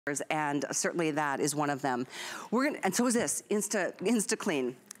and certainly that is one of them. And so is this,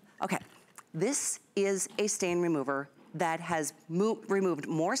 InstaClean. Okay, this is a stain remover that has removed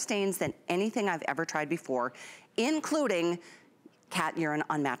more stains than anything I've ever tried before, including cat urine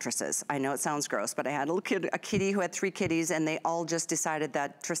on mattresses. I know it sounds gross, but I had a kitty who had 3 kitties, and they all just decided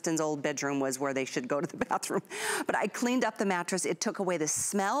that Tristan's old bedroom was where they should go to the bathroom. But I cleaned up the mattress. It took away the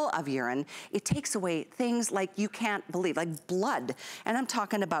smell of urine. It takes away things like you can't believe, like blood. And I'm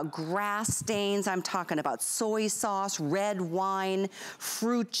talking about grass stains. I'm talking about soy sauce, red wine,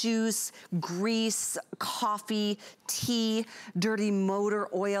 fruit juice, grease, coffee, tea, dirty motor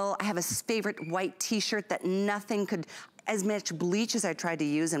oil. I have a favorite white t-shirt that nothing could, as much bleach as I tried to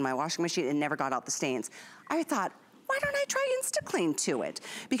use in my washing machine, it never got out the stains. I thought, why don't I try InstaClean to it?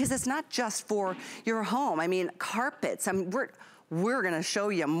 Because it's not just for your home. I mean, carpets. We're gonna show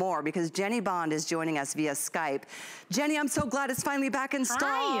you more because Jenny Bond is joining us via Skype. Jenny, I'm so glad it's finally back in stock.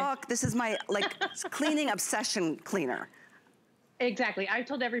 Hi. This is my cleaning obsession cleaner. Exactly. I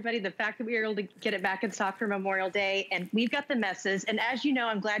told everybody the fact that we were able to get it back in stock for Memorial Day, and we've got the messes. And as you know,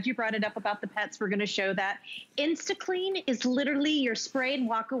 I'm glad you brought it up about the pets. We're going to show that. InstaClean is literally your spray and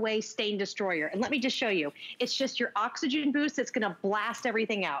walk away stain destroyer. And let me just show you. It's just your oxygen boost that's going to blast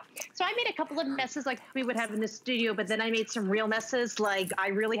everything out. So I made a couple of messes like we would have in the studio, but then I made some real messes like I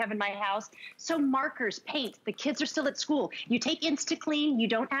really have in my house. So markers, paint, the kids are still at school. You take InstaClean, you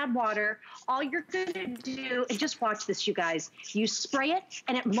don't add water. All you're going to do, and just watch this, you guys. You spray it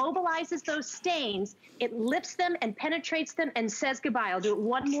and it mobilizes those stains. It lifts them and penetrates them and says goodbye. I'll do it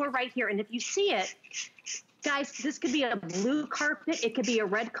one more right here. And if you see it, guys, this could be a blue carpet. It could be a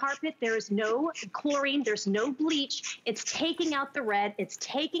red carpet. There is no chlorine. There's no bleach. It's taking out the red. It's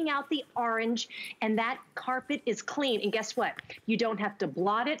taking out the orange. And that carpet is clean. And guess what? You don't have to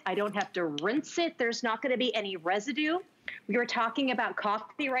blot it. I don't have to rinse it. There's not going to be any residue. We were talking about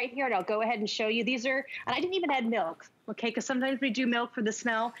coffee right here, and I'll go ahead and show you. These are, and I didn't even add milk, okay, because sometimes we do milk for the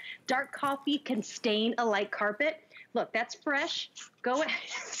smell. Dark coffee can stain a light carpet. Look, that's fresh. Go ahead.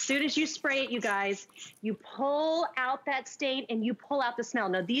 As soon as you spray it, you guys, you pull out that stain and you pull out the smell.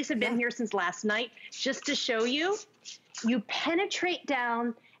 Now, these have been here since last night. Just to show you, you penetrate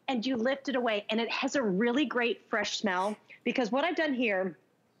down and you lift it away, and it has a really great fresh smell because what I've done here,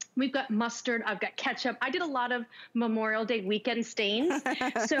 we've got mustard, I've got ketchup. I did a lot of Memorial Day weekend stains.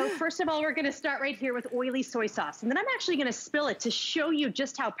 So first of all, we're gonna start right here with oily soy sauce. And then I'm actually gonna spill it to show you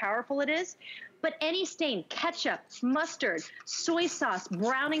just how powerful it is. But any stain, ketchup, mustard, soy sauce,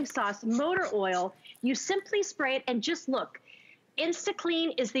 browning sauce, motor oil, you simply spray it and just look.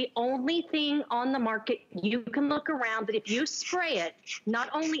 InstaClean is the only thing on the market you can look around that if you spray it, not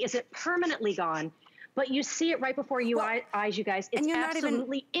only is it permanently gone, but you see it right before your eyes, you guys. It's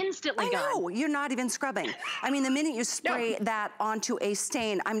absolutely instantly gone. I know, you're not even scrubbing. I mean, the minute you spray that onto a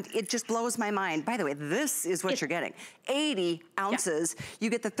stain, it just blows my mind. By the way, this is what you're getting. 80 ounces. Yeah. You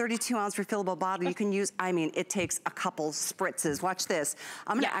get the 32-ounce refillable bottle. You can use, I mean, it takes a couple spritzes. Watch this.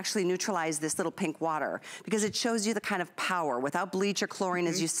 I'm gonna actually neutralize this little pink water because it shows you the kind of power without bleach or chlorine,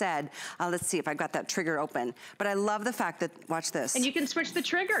 as you said. Let's see if I've got that trigger open. But I love the fact that, watch this. And you can switch the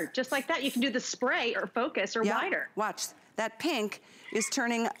trigger just like that. You can do the spray or focus or wider. Watch, that pink is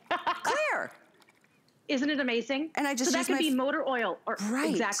turning clear. Isn't it amazing? And I just so that could be motor oil or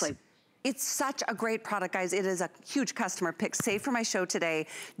exactly. It's such a great product, guys. It is a huge customer pick. Save for my show today,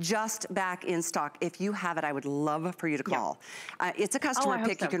 just back in stock. If you have it, I would love for you to call. It's a customer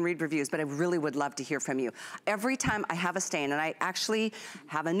pick. So. You can read reviews, but I really would love to hear from you. Every time I have a stain, and I actually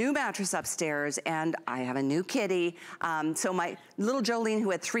have a new mattress upstairs, and I have a new kitty. So my little Jolene,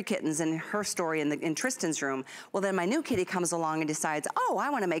 who had 3 kittens in her story in Tristan's room, well, then my new kitty comes along and decides, oh, I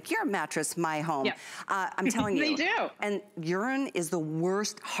want to make your mattress my home. Yep. I'm telling you. They do. And urine is the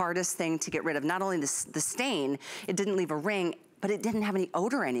worst, hardest thing to get rid of. Not only the stain, it didn't leave a ring, but it didn't have any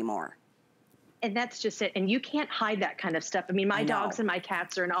odor anymore. And that's just it. And you can't hide that kind of stuff. I mean, my dogs and my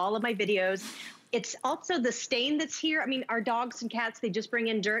cats are in all of my videos. It's also the stain that's here. I mean, our dogs and cats, they just bring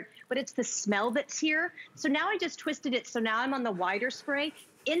in dirt, but it's the smell that's here. So now I just twisted it. So now I'm on the wider spray.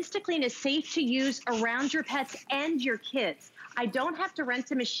 InstaClean is safe to use around your pets and your kids. I don't have to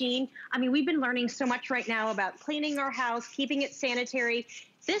rent a machine. I mean, we've been learning so much right now about cleaning our house, keeping it sanitary.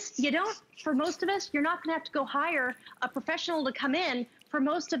 This, you don't, for most of us, you're not gonna have to go hire a professional to come in for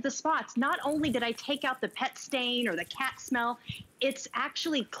most of the spots. Not only did I take out the pet stain or the cat smell, it's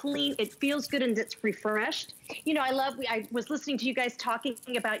actually clean, it feels good, and it's refreshed. You know, I was listening to you guys talking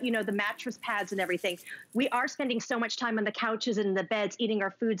about, you know, the mattress pads and everything. We are spending so much time on the couches and the beds eating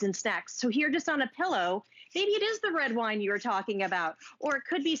our foods and snacks. So here just on a pillow, maybe it is the red wine you were talking about, or it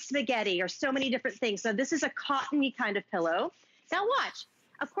could be spaghetti or so many different things. So this is a cottony kind of pillow. Now watch.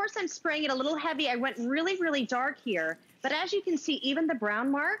 Of course, I'm spraying it a little heavy. I went really, really dark here. But as you can see, even the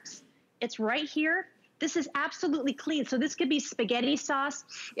brown marks, it's right here. This is absolutely clean. So this could be spaghetti sauce.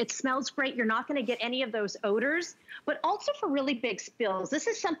 It smells great. You're not gonna get any of those odors, but also for really big spills. This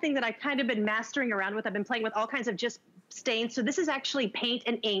is something that I've kind of been mastering around with. I've been playing with all kinds of just stains. So this is actually paint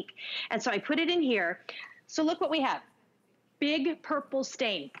and ink. And so I put it in here. So look what we have. Big purple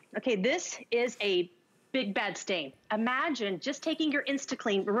stain. Okay, this is a big bad stain. Imagine just taking your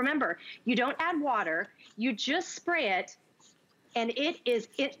InstaClean. Remember, you don't add water. You just spray it, and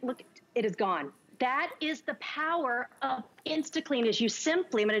look, it is gone. That is the power of InstaClean. Is you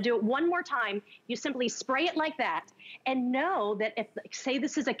simply, I'm gonna do it one more time, you simply spray it like that, and know that if, say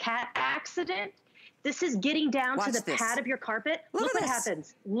this is a cat accident, this is getting down to the pad of your carpet. Look what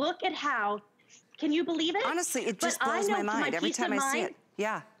happens. Look at how, can you believe it? Honestly, it just blows my mind every time I see it.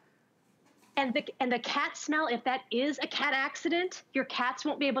 Yeah. And the cat smell, if that is a cat accident, your cats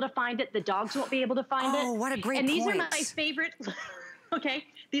won't be able to find it, the dogs won't be able to find it. Oh, what a great point. And these are my favorite, okay?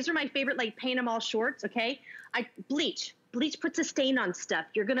 These are my favorite, like, paint them all shorts, okay? Bleach. Bleach puts a stain on stuff.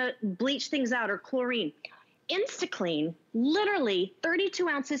 You're gonna bleach things out, or chlorine. InstaClean, literally 32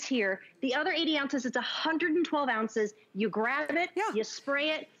 ounces here. The other 80 ounces, it's 112 ounces. You grab it, you spray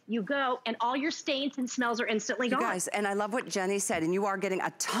it, you go, and all your stains and smells are instantly gone. You guys, and I love what Jenny said, and you are getting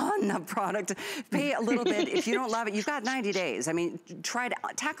a ton of product. Pay a little bit. If you don't love it, you've got 90 days. I mean, try to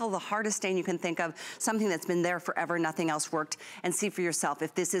tackle the hardest stain you can think of, something that's been there forever, nothing else worked, and see for yourself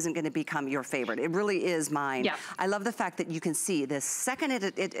if this isn't gonna become your favorite. It really is mine. Yeah. I love the fact that you can see the second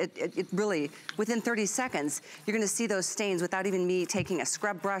it really, within 30 seconds, you're gonna see those stains without even me taking a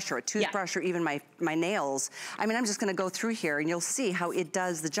scrub brush or a toothbrush or even my nails. I mean, I'm just gonna go through here and you'll see how it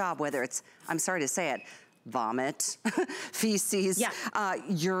does the job, whether it's, I'm sorry to say it, vomit, feces,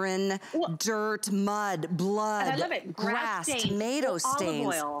 urine, dirt, mud, blood, I love it. grass, stains, tomato stains.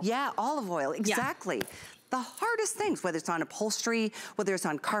 Olive oil. Yeah, olive oil, exactly. The hardest things, whether it's on upholstery, whether it's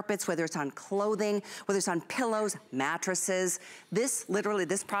on carpets, whether it's on clothing, whether it's on pillows, mattresses. This, literally,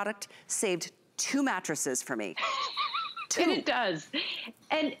 this product saved 2 mattresses for me. And it does.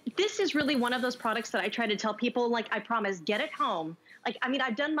 And this is really one of those products that I try to tell people, like, I promise, get it home. Like, I mean,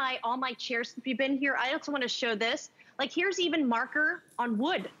 I've done all my chairs if you've been here. I also want to show this. Like, here's even marker on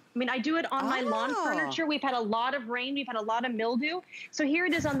wood. I mean, I do it on my lawn furniture. We've had a lot of rain. We've had a lot of mildew. So here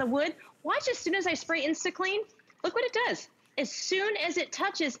it is on the wood. Watch, as soon as I spray InstaClean, look what it does. As soon as it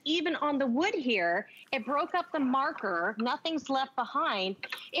touches, even on the wood here, it broke up the marker. Nothing's left behind.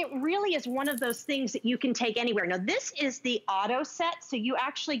 It really is one of those things that you can take anywhere. Now, this is the auto set, so you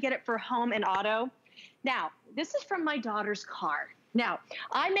actually get it for home and auto. Now, this is from my daughter's car. Now,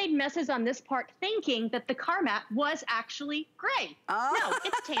 I made messes on this part thinking that the car mat was actually gray. No,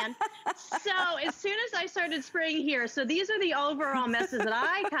 it's tan. So as soon as I started spraying here, so these are the overall messes that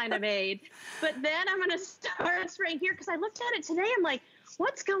I kind of made. But then I'm going to start spraying here because I looked at it today. I'm like,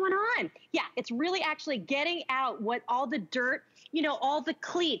 what's going on? Yeah, it's really actually getting out what all the dirt, you know, all the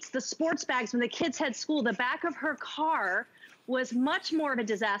cleats, the sports bags when the kids had school, the back of her car was much more of a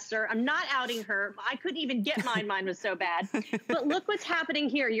disaster. I'm not outing her. I couldn't even get mine. Mine was so bad. But look what's happening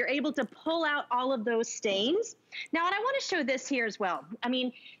here. You're able to pull out all of those stains. Now, and I want to show this here as well. I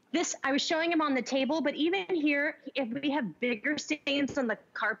mean, this, I was showing them on the table, but even here, if we have bigger stains on the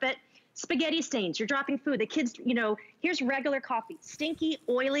carpet, spaghetti stains, you're dropping food, the kids, you know, here's regular coffee, stinky,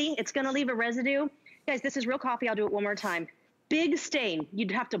 oily, it's going to leave a residue. Guys, this is real coffee. I'll do it one more time. Big stain.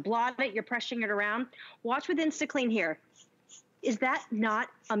 You'd have to blot it. You're pressing it around. Watch with InstaClean here. Is that not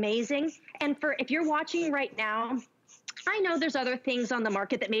amazing? And if you're watching right now, I know there's other things on the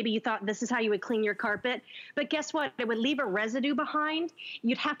market that maybe you thought this is how you would clean your carpet, but guess what? It would leave a residue behind.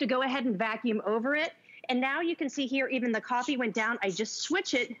 You'd have to go ahead and vacuum over it. And now you can see here, even the coffee went down. I just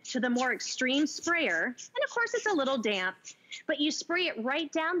switch it to the more extreme sprayer. And of course it's a little damp, but you spray it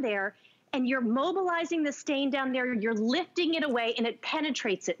right down there and you're mobilizing the stain down there. You're lifting it away and it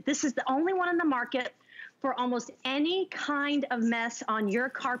penetrates it. This is the only one in the market for almost any kind of mess on your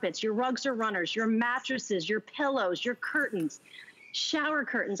carpets, your rugs or runners, your mattresses, your pillows, your curtains, shower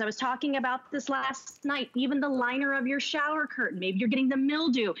curtains. I was talking about this last night, even the liner of your shower curtain. Maybe you're getting the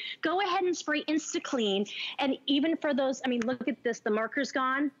mildew. Go ahead and spray InstaClean. And even for those, I mean, look at this, the marker's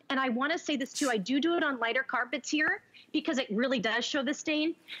gone. And I wanna say this too, I do it on lighter carpets here because it really does show the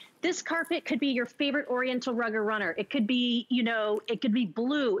stain. This carpet could be your favorite Oriental rug or runner. It could be, you know, it could be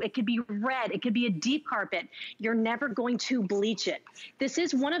blue, it could be red, it could be a deep carpet. You're never going to bleach it. This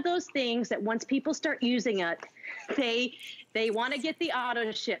is one of those things that once people start using it, they want to get the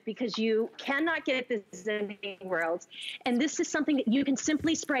auto ship because you cannot get this anywhere else. And this is something that you can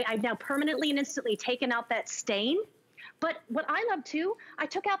simply spray. I've now permanently and instantly taken out that stain But what I love too, I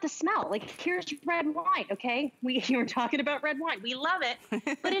took out the smell. Like, here's red wine, okay? You were talking about red wine. We love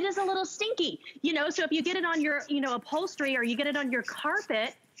it, but it is a little stinky, you know? So if you get it on your, you know, upholstery, or you get it on your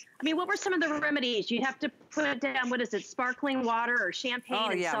carpet, I mean, what were some of the remedies? You'd have to put down, what is it, sparkling water or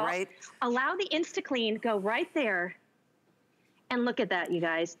champagne and salt. Right. Allow the InstaClean, go right there. And look at that, you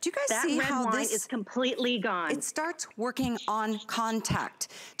guys. Do you guys see how this red wine is completely gone? It starts working on contact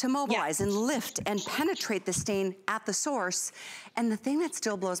to mobilize and lift and penetrate the stain at the source. And the thing that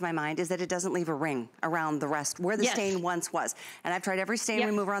still blows my mind is that it doesn't leave a ring around the rest where the stain once was. And I've tried every stain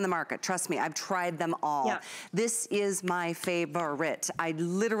remover on the market. Trust me, I've tried them all. This is my favorite. I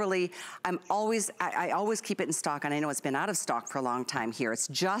always keep it in stock, and I know it's been out of stock for a long time here. It's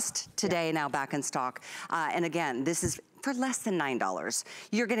just today now back in stock. And again, this is for less than $9.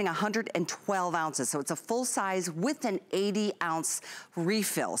 You're getting 112 ounces. So it's a full size with an 80-ounce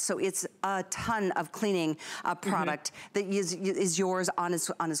refill. So it's a ton of cleaning product that is yours on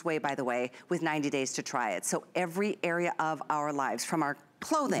its way, by the way, with 90 days to try it. So every area of our lives, from our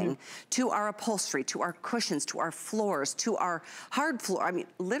clothing to our upholstery, to our cushions, to our floors, to our hard floor. I mean,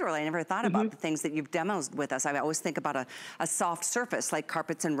 literally, I never thought about the things that you've demoed with us. I always think about a soft surface like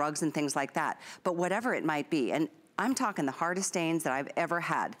carpets and rugs and things like that. But whatever it might be, and I'm talking the hardest stains that I've ever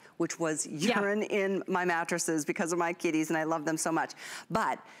had, which was urine in my mattresses because of my kitties, and I love them so much.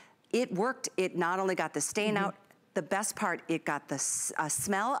 But it worked. It not only got the stain out, the best part, it got the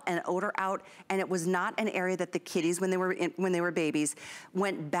smell and odor out, and it was not an area that the kitties, when they were babies,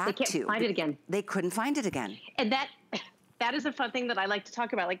 went back to. They can't find it again. They couldn't find it again. And that is a fun thing that I like to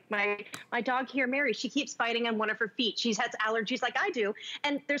talk about. Like my dog here, Mary, she keeps fighting on one of her feet. She has allergies like I do.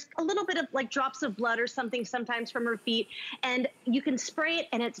 And there's a little bit of like drops of blood or something sometimes from her feet. And you can spray it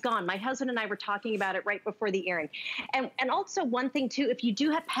and it's gone. My husband and I were talking about it right before the airing. And also one thing too, if you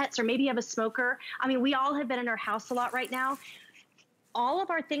do have pets or maybe you have a smoker, I mean, we all have been in our house a lot right now. All of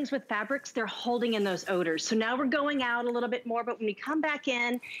our things with fabrics, they're holding in those odors. So now we're going out a little bit more, but when we come back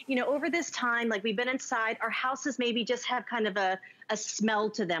in, you know, over this time, like we've been inside, our houses maybe just have kind of a smell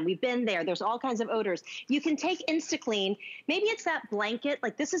to them. We've been there. There's all kinds of odors. You can take InstaClean. Maybe it's that blanket.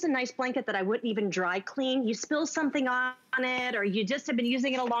 Like this is a nice blanket that I wouldn't even dry clean. You spill something on it, or you just have been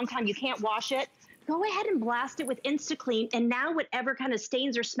using it a long time. You can't wash it. Go ahead and blast it with InstaClean, and now whatever kind of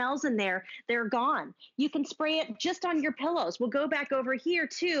stains or smells in there, they're gone. You can spray it just on your pillows. We'll go back over here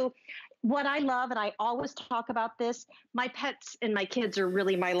too. What I love, and I always talk about this, my pets and my kids are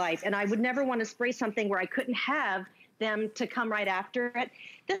really my life, and I would never want to spray something where I couldn't have them to come right after it.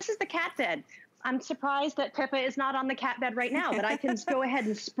 This is the cat bed. I'm surprised that Pippa is not on the cat bed right now, but I can go ahead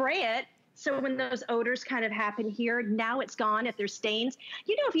and spray it. So when those odors kind of happen here, now it's gone if there's stains.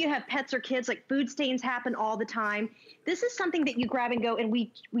 You know, if you have pets or kids, like food stains happen all the time. This is something that you grab and go, and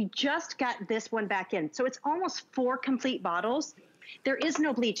we just got this one back in. So it's almost 4 complete bottles. There is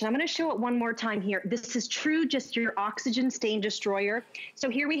no bleach. And I'm going to show it one more time here. This is true, just your oxygen stain destroyer. So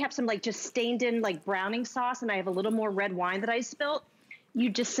here we have some like just stained in like browning sauce, and I have a little more red wine that I spilt. You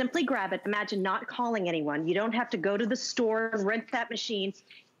just simply grab it. Imagine not calling anyone. You don't have to go to the store and rent that machine.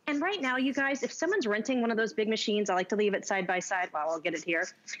 And right now, you guys, if someone's renting one of those big machines, I like to leave it side by side. Well, I'll get it here.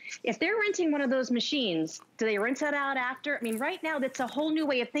 If they're renting one of those machines, do they rinse that out after? I mean, right now, that's a whole new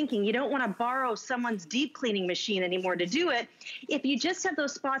way of thinking. You don't want to borrow someone's deep cleaning machine anymore to do it. If you just have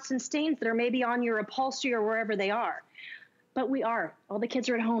those spots and stains that are maybe on your upholstery or wherever they are. But all the kids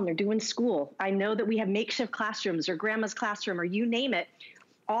are at home, they're doing school. I know that we have makeshift classrooms or grandma's classroom or you name it.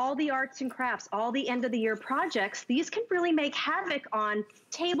 All the arts and crafts, all the end of the year projects, these can really make havoc on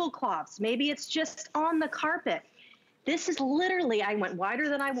tablecloths. Maybe it's just on the carpet. This is literally, I went wider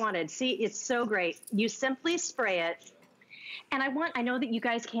than I wanted. See, it's so great. You simply spray it. And I know that you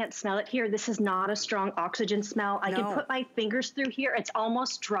guys can't smell it here. This is not a strong oxygen smell. I can put my fingers through here. It's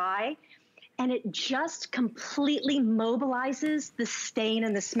almost dry. And it just completely mobilizes the stain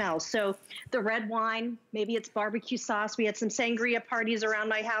and the smell. So the red wine, maybe it's barbecue sauce. We had some sangria parties around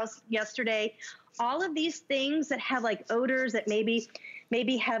my house yesterday. All of these things that have like odors that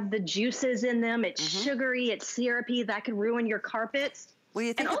maybe have the juices in them. It's sugary, it's syrupy, that can ruin your carpets. Well,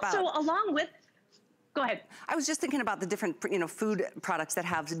 you think and also along with, go ahead. I was just thinking about the different, food products that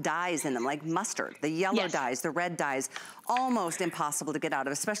have dyes in them, like mustard, the yellow dyes, the red dyes, almost impossible to get out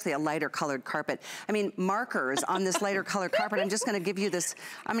of, especially a lighter colored carpet. I mean, markers on this lighter colored carpet. I'm just going to give you this.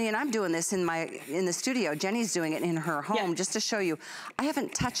 I mean, I'm doing this in the studio. Jenny's doing it in her home just to show you. I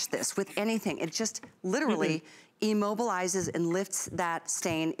haven't touched this with anything. It just literally immobilizes and lifts that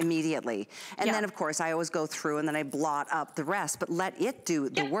stain immediately. And Yeah. then of course I always go through and then I blot up the rest, but let it do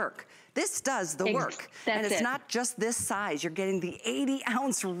the work. This does the work. And it's not just this size. You're getting the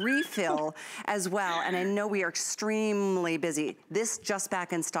 80-ounce refill as well. And I know we are extremely busy. This just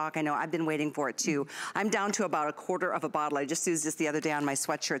back in stock. I know I've been waiting for it too. I'm down to about a quarter of a bottle. I just used this the other day on my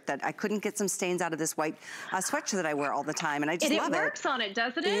sweatshirt that I couldn't get some stains out of this white sweatshirt that I wear all the time. And I just love it. It works on it,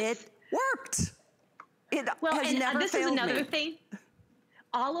 doesn't it? It worked. It has never this failed is another me. thing.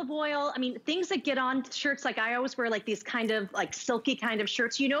 Olive oil, I mean, things that get on shirts, like I always wear like these kind of like silky kind of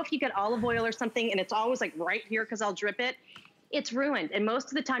shirts. You know, if you get olive oil or something and it's always like right here because I'll drip it, it's ruined. And most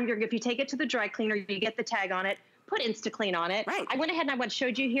of the time, if you take it to the dry cleaner, you get the tag on it, put InstaClean on it. Right. I went ahead and I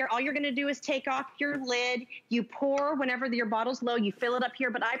showed you here. All you're going to do is take off your lid. You pour whenever your bottle's low. You fill it up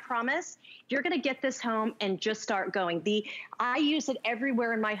here. But I promise you're going to get this home and just start going. I use it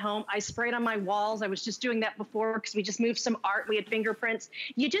everywhere in my home. I spray it on my walls. I was just doing that before because we just moved some art. We had fingerprints.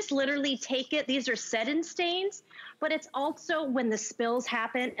 You just literally take it. These are set-in stains. But it's also when the spills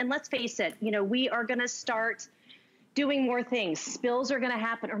happen. And let's face it, you know, we are going to start doing more things. Spills are going to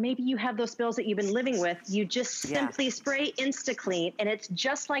happen, or maybe you have those spills that you've been living with. You just simply spray InstaClean, and it's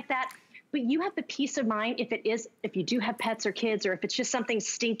just like that. But you have the peace of mind if you do have pets or kids, or if it's just something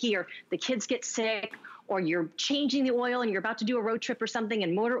stinky, or the kids get sick, or you're changing the oil and you're about to do a road trip or something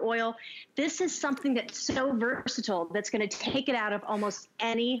and motor oil. This is something that's so versatile that's going to take it out of almost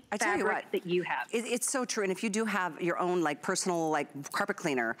any fabric that you have. It's so true. And if you do have your own like personal like carpet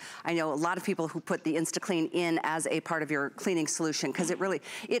cleaner, I know a lot of people who put the InstaClean in as a part of your cleaning solution because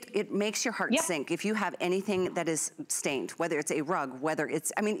it makes your heart sink. If you have anything that is stained, whether it's a rug, whether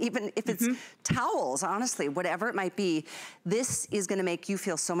it's, I mean, even if it's towels, honestly, whatever it might be, this is going to make you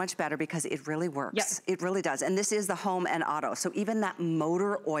feel so much better because it really works. It really does. And this is the home and auto. So even that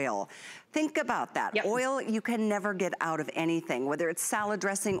motor oil, think about that. Oil you can never get out of anything, whether it's salad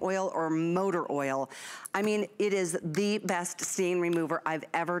dressing oil or motor oil. I mean, it is the best stain remover I've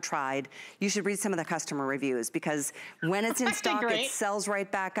ever tried. You should read some of the customer reviews because when it's in stock, it sells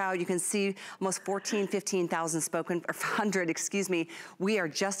right back out. You can see almost 15,000 spoken, or 100, excuse me. We are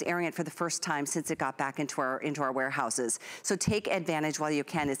just airing it for the first time since it got back into our warehouses. So take advantage while you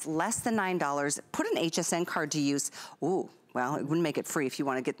can. It's less than $9. Put an HSN card to use. Ooh. Well, it wouldn't make it free if you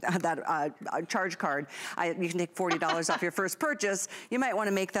want to get that charge card. You can take $40 off your first purchase. You might want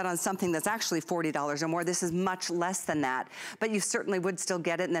to make that on something that's actually $40 or more. This is much less than that, but you certainly would still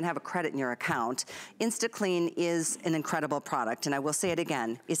get it and then have a credit in your account. InstaClean is an incredible product, and I will say it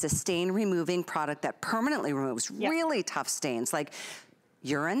again. It's a stain removing product that permanently removes really tough stains like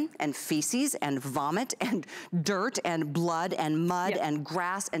urine and feces and vomit and dirt and blood and mud and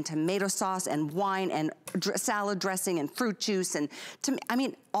grass and tomato sauce and wine and salad dressing and fruit juice and, I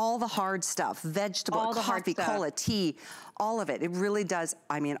mean, all the hard stuff, vegetable, coffee, cola, tea, all of it. It really does.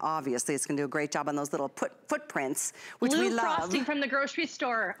 I mean, obviously, it's going to do a great job on those little footprints, which we love. Frosting from the grocery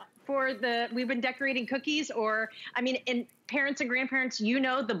store. We've been decorating cookies, or, I mean, and parents and grandparents, you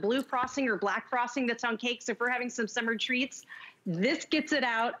know, the blue frosting or black frosting that's on cakes. If we're having some summer treats, this gets it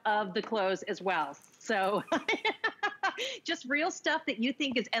out of the clothes as well. So just real stuff that you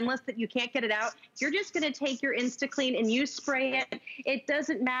think is endless that you can't get it out. You're just going to take your InstaClean and you spray it. It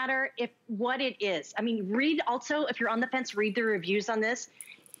doesn't matter what it is. I mean, if you're on the fence, read the reviews on this.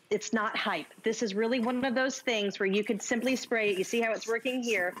 It's not hype. This is really one of those things where you can simply spray it. You see how it's working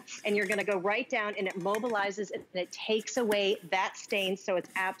here, and you're gonna go right down and it mobilizes and it takes away that stain, so it's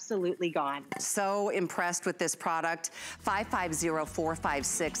absolutely gone. So impressed with this product.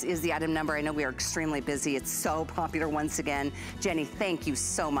 550456 is the item number. I know we are extremely busy. It's so popular once again. Jenny, thank you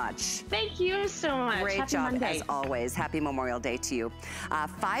so much. Thank you so much. Great Happy job Monday. as always. Happy Memorial Day to you.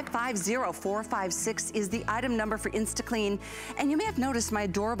 550456 is the item number for InstaClean. And you may have noticed my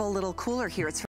adorable little cooler here. It's